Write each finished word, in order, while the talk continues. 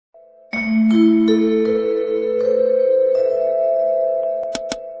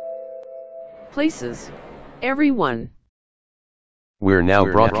Places. Everyone. We're now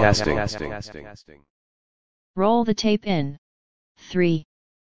broadcasting. Roll the tape in 3,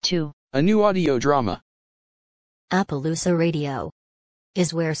 2. A new audio drama. Appaloosa Radio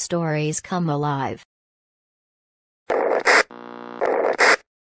is where stories come alive.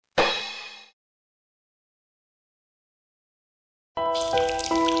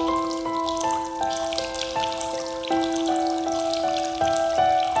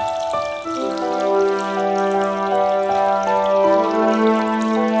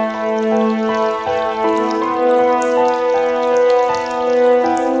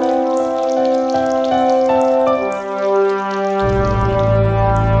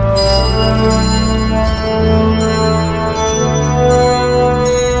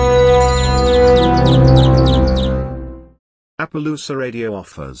 Appaloosa Radio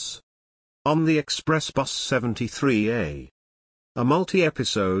offers On the Express Bus 73A, a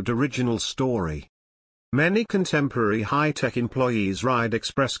multi-episode original story. Many contemporary high-tech employees ride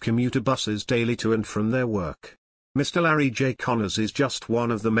express commuter buses daily to and from their work. Mr. Larry J. Connors is just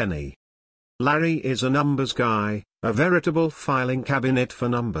one of the many. Larry is a numbers guy, a veritable filing cabinet for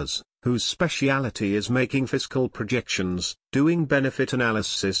numbers, whose speciality is making fiscal projections, doing benefit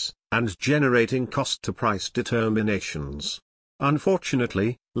analysis, and generating cost-to-price determinations.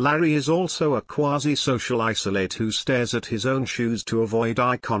 Unfortunately, Larry is also a quasi-social isolate who stares at his own shoes to avoid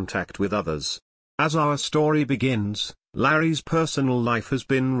eye contact with others. As our story begins, Larry's personal life has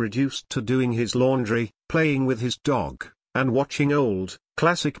been reduced to doing his laundry, playing with his dog, and watching old,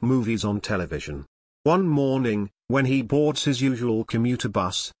 classic movies on television. One morning, when he boards his usual commuter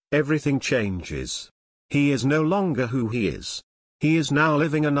bus, everything changes. He is no longer who he is. He is now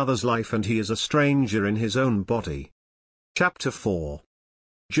living another's life and he is a stranger in his own body. Chapter 4.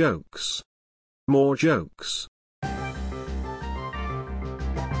 Jokes. More jokes.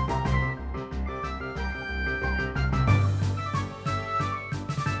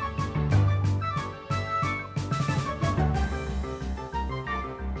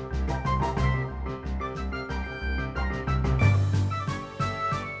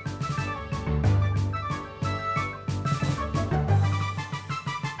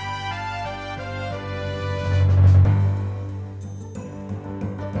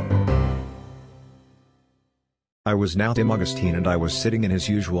 I was now Tim Augustine and I was sitting in his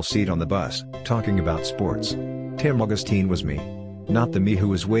usual seat on the bus, talking about sports. Tim Augustine was me. Not the me who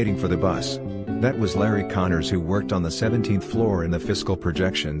was waiting for the bus. That was Larry Connors who worked on the 17th floor in the Fiscal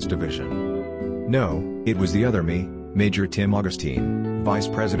Projections Division. No, it was the other me, Major Tim Augustine, Vice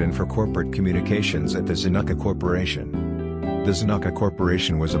President for Corporate Communications at the Zanuka Corporation. The Zanuka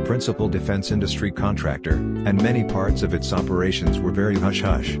Corporation was a principal defense industry contractor, and many parts of its operations were very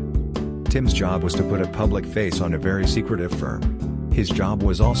hush-hush. Tim's job was to put a public face on a very secretive firm. His job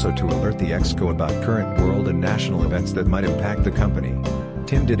was also to alert the exco about current world and national events that might impact the company.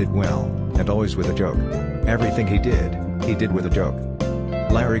 Tim did it well, and always with a joke. Everything he did with a joke.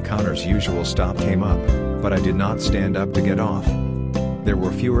 Larry Connors' usual stop came up, but I did not stand up to get off. There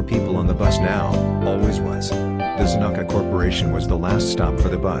were fewer people on the bus now, always was. The Zanuka Corporation was the last stop for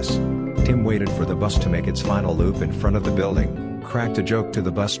the bus. Tim waited for the bus to make its final loop in front of the building, cracked a joke to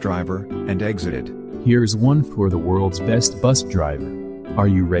the bus driver, and exited. Here's one for the world's best bus driver. Are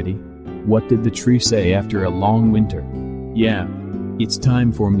you ready? What did the tree say after a long winter? Yeah. It's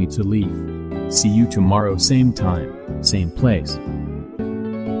time for me to leave. See you tomorrow, same time, same place.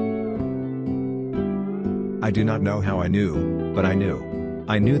 I do not know how I knew, but I knew.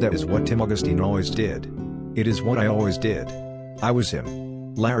 I knew that is what Tim Augustine always did. It is what I always did. I was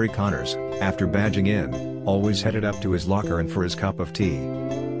him. Larry Connors, after badging in, always headed up to his locker and for his cup of tea.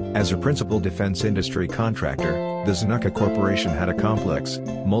 As a principal defense industry contractor, the Zanuka Corporation had a complex,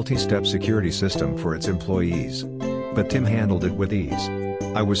 multi-step security system for its employees. But Tim handled it with ease.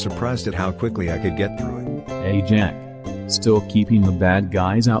 I was surprised at how quickly I could get through it. Hey Jack. Still keeping the bad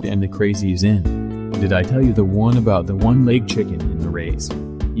guys out and the crazies in. Did I tell you the one about the one-legged chicken in the race?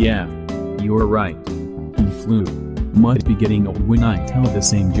 Yeah. You're right. He flew. Must be getting old when I tell the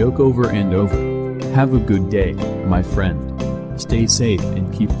same joke over and over. Have a good day, my friend. Stay safe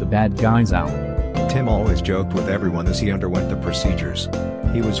and keep the bad guys out. Tim always joked with everyone as he underwent the procedures.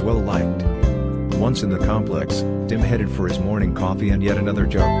 He was well liked. Once in the complex, Tim headed for his morning coffee and yet another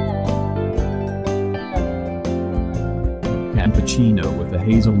joke. Cappuccino with a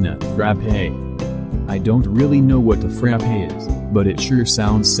hazelnut frappe. I don't really know what a frappe is, but it sure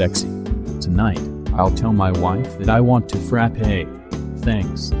sounds sexy. Tonight, I'll tell my wife that I want to frappe.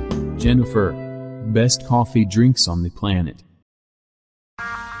 Thanks, Jennifer. Best coffee drinks on the planet.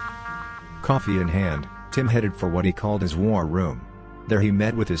 Coffee in hand, Tim headed for what he called his war room. There he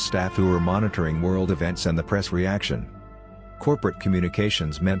met with his staff who were monitoring world events and the press reaction. Corporate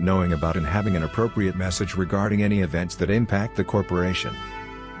communications meant knowing about and having an appropriate message regarding any events that impact the corporation.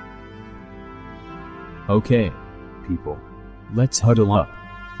 Okay, people. Let's huddle up.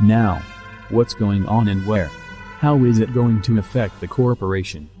 Now, what's going on and where? How is it going to affect the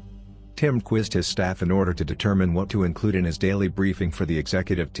corporation? Tim quizzed his staff in order to determine what to include in his daily briefing for the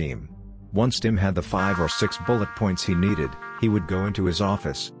executive team. Once Tim had the 5 or 6 bullet points he needed, he would go into his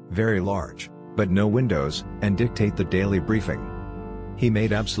office, very large, but no windows, and dictate the daily briefing. He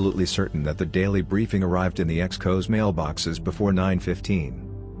made absolutely certain that the daily briefing arrived in the Excos mailboxes before 9:15.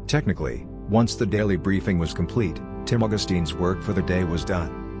 Technically, once the daily briefing was complete, Tim Augustine's work for the day was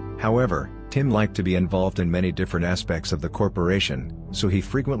done. However, Tim liked to be involved in many different aspects of the corporation, so he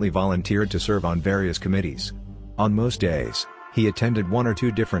frequently volunteered to serve on various committees. On most days, he attended 1 or 2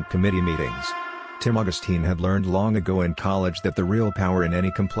 different committee meetings. Tim Augustine had learned long ago in college that the real power in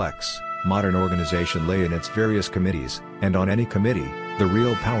any complex, modern organization lay in its various committees, and on any committee, the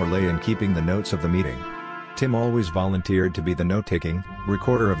real power lay in keeping the notes of the meeting. Tim always volunteered to be the note-taking,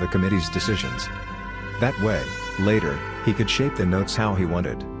 recorder of the committee's decisions. That way, later, he could shape the notes how he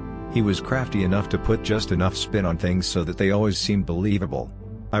wanted. He was crafty enough to put just enough spin on things so that they always seemed believable.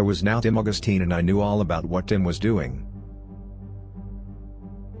 I was now Tim Augustine and I knew all about what Tim was doing.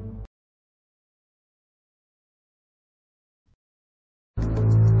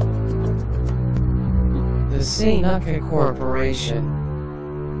 The Seneca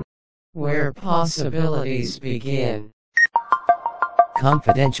Corporation, where possibilities begin.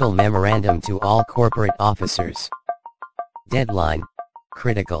 Confidential memorandum to all corporate officers. Deadline.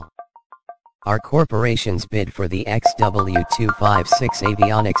 Critical. Our corporation's bid for the XW256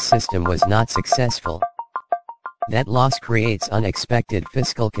 avionics system was not successful. That loss creates unexpected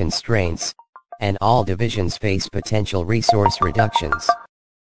fiscal constraints, and all divisions face potential resource reductions.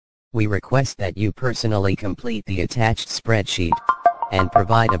 We request that you personally complete the attached spreadsheet, and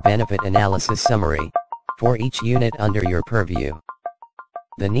provide a benefit analysis summary, for each unit under your purview.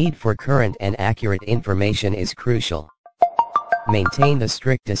 The need for current and accurate information is crucial. Maintain the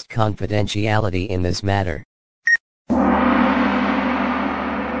strictest confidentiality in this matter.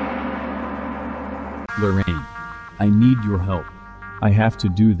 Lorraine, I need your help. I have to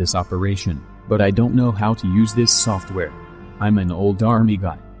do this operation, but I don't know how to use this software. I'm an old army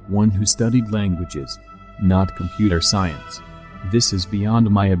guy, one who studied languages, not computer science. This is beyond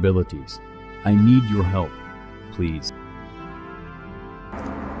my abilities. I need your help, please.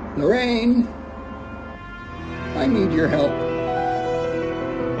 Lorraine, I need your help.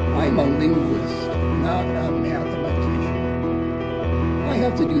 I'm a linguist, not a mathematician. I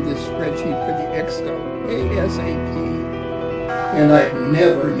have to do this spreadsheet for the Exco ASAP, and I've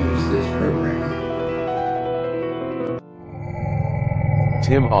never used this program.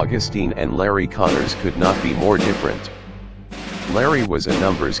 Tim Augustine and Larry Connors could not be more different. Larry was a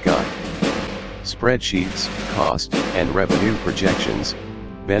numbers guy. Spreadsheets, cost and revenue projections,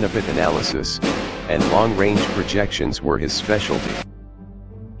 benefit analysis, and long-range projections were his specialty.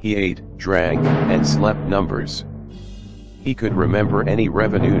 He ate, drank, and slept numbers. He could remember any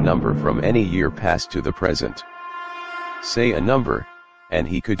revenue number from any year past to the present. Say a number, and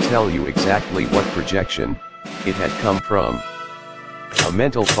he could tell you exactly what projection it had come from. A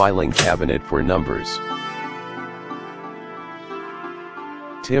mental filing cabinet for numbers.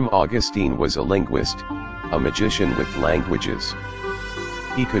 Tim Augustine was a linguist, a magician with languages.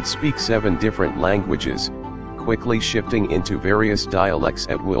 He could speak 7 different languages, quickly shifting into various dialects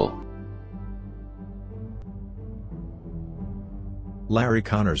at will. Larry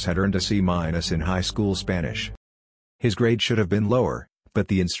Connors had earned a C- in high school Spanish. His grade should have been lower, but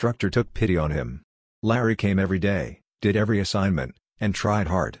the instructor took pity on him. Larry came every day, did every assignment, and tried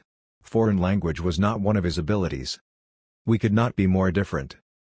hard. Foreign language was not one of his abilities. We could not be more different.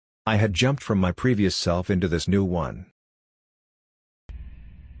 I had jumped from my previous self into this new one.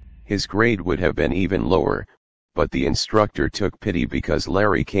 His grade would have been even lower, but the instructor took pity because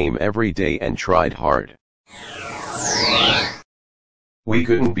Larry came every day and tried hard. We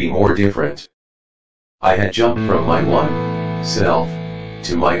couldn't be more different. I had jumped from my one self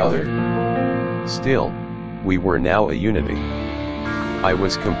to my other. Still, we were now a unity. I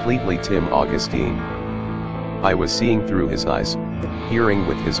was completely Tim Augustine. I was seeing through his eyes, hearing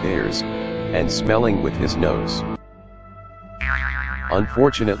with his ears, and smelling with his nose.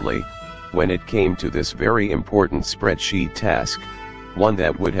 Unfortunately, when it came to this very important spreadsheet task, one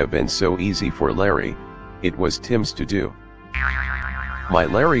that would have been so easy for Larry, it was Tim's to do. My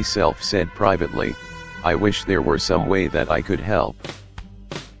Larry self said privately, I wish there were some way that I could help.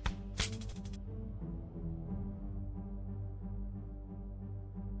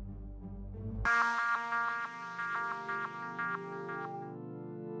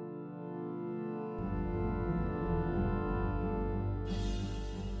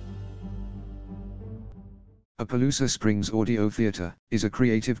 Appaloosa Springs Audio Theater is a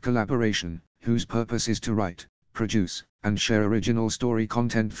creative collaboration whose purpose is to write, produce, and share original story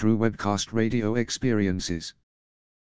content through webcast radio experiences.